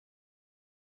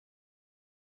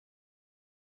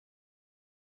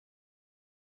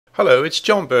Hello, it's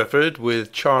John Burford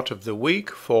with Chart of the Week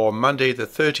for Monday the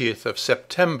 30th of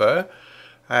September,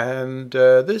 and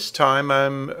this time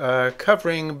I'm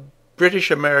covering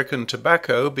British American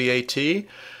Tobacco, BAT,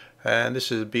 and this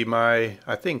will be my,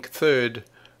 I think, third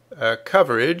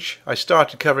coverage. I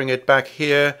started covering it back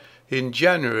here in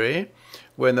January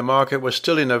when the market was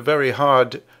still in a very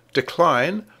hard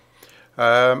decline,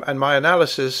 and my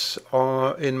analysis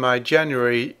in my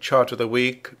January Chart of the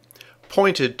Week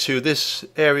pointed to this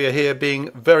area here being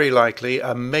very likely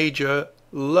a major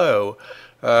low.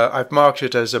 I've marked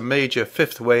it as a major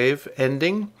fifth wave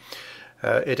ending.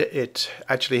 It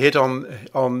actually hit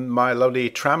on my lovely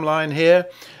tramline here,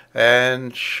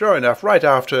 and sure enough, right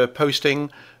after posting,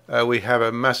 we have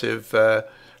a massive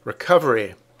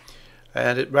recovery,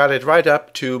 and it rallied right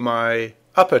up to my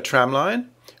upper tramline,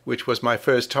 which was my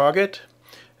first target,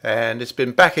 and it's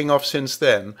been backing off since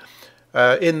then.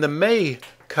 In the May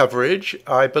coverage,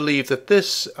 I believe that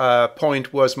this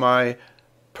point was my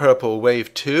purple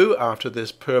wave 2 after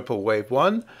this purple wave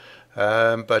 1,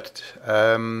 but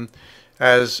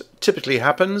as typically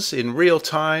happens in real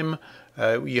time,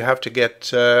 you have to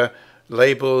get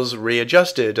labels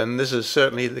readjusted, and this is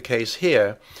certainly the case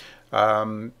here,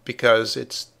 because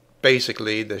it's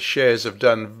basically the shares have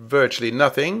done virtually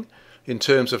nothing in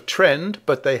terms of trend,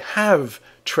 but they have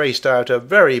traced out a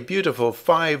very beautiful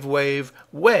 5-wave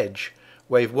wedge.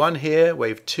 Wave 1 here,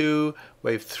 wave 2,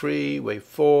 wave 3, wave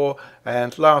 4,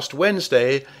 and last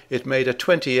Wednesday it made a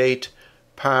 £28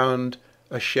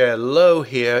 a share low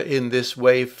here in this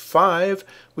wave 5,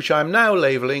 which I'm now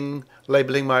labeling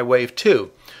my wave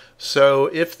 2. So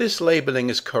if this labeling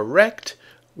is correct,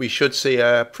 we should see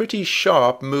a pretty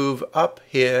sharp move up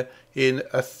here in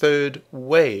a third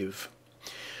wave.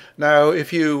 Now,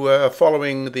 if you are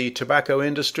following the tobacco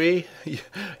industry,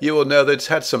 you will know that it's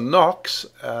had some knocks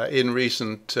in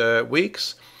recent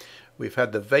weeks. We've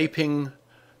had the vaping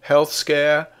health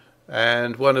scare,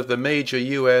 and one of the major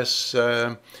US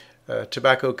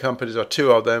tobacco companies, or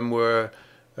two of them, were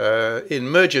in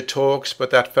merger talks, but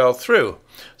that fell through.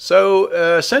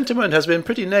 So sentiment has been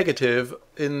pretty negative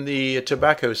in the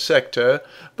tobacco sector,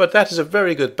 but that is a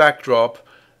very good backdrop,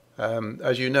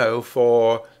 as you know,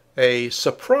 for a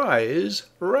surprise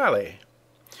rally.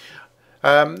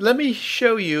 Let me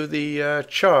show you the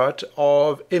chart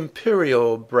of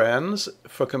Imperial brands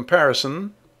for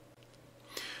comparison.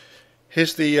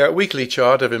 Here's the weekly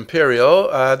chart of Imperial.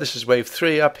 This is wave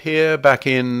 3 up here back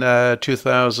in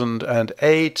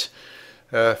 2008,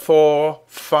 4,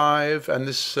 5, and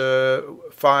this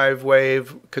 5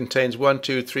 wave contains 1,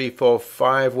 2, 3, 4,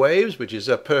 5 waves, which is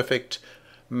a perfect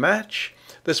match.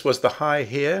 This was the high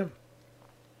here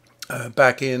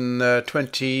back in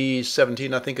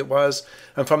 2017, I think it was,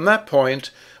 and from that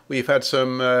point we've had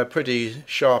some pretty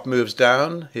sharp moves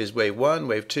down. Here's wave 1,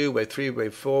 wave 2, wave 3,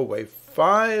 wave 4, wave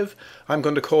 5. I'm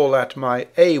going to call that my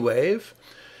A wave,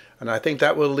 and I think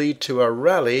that will lead to a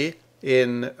rally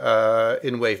in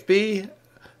wave B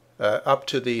up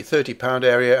to the £30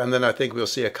 area, and then I think we'll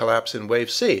see a collapse in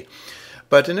wave C.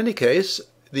 But in any case,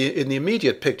 in the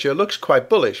immediate picture looks quite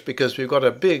bullish, because we've got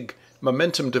a big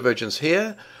momentum divergence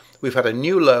here. We've had a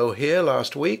new low here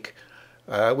last week,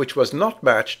 which was not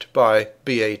matched by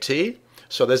BAT,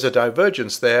 so there's a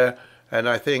divergence there, and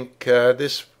I think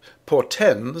this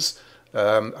portends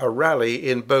a rally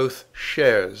in both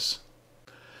shares.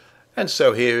 And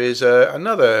so here is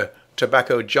another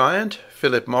tobacco giant,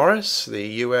 Philip Morris, the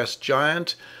US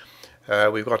giant.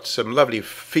 We've got some lovely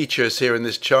features here in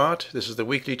this chart. This is the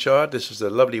weekly chart. This is the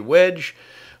lovely wedge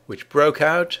which broke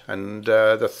out, and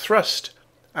the thrust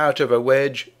out of a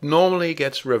wedge normally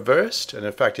gets reversed, and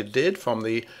in fact it did from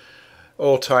the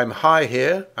all-time high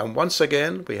here, and once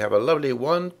again we have a lovely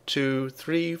 1, 2,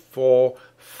 3, 4,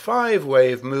 5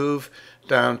 wave move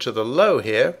down to the low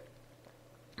here.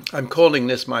 I'm calling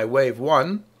this my wave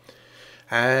 1,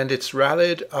 and it's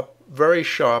rallied up very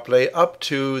sharply up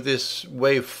to this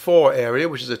wave 4 area,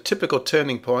 which is a typical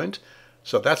turning point.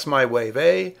 So that's my wave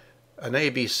A, an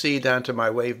ABC down to my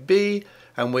wave B,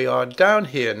 and we are down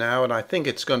here now, and I think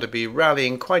it's going to be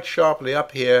rallying quite sharply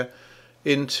up here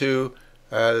into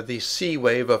the C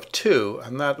wave of 2,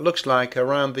 and that looks like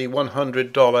around the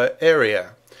 $100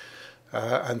 area.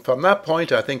 And from that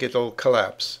point I think it'll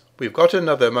collapse. We've got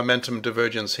another momentum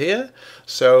divergence here,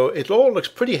 so it all looks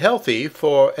pretty healthy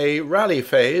for a rally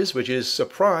phase, which is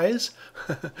surprise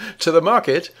to the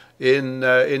market in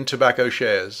tobacco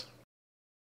shares.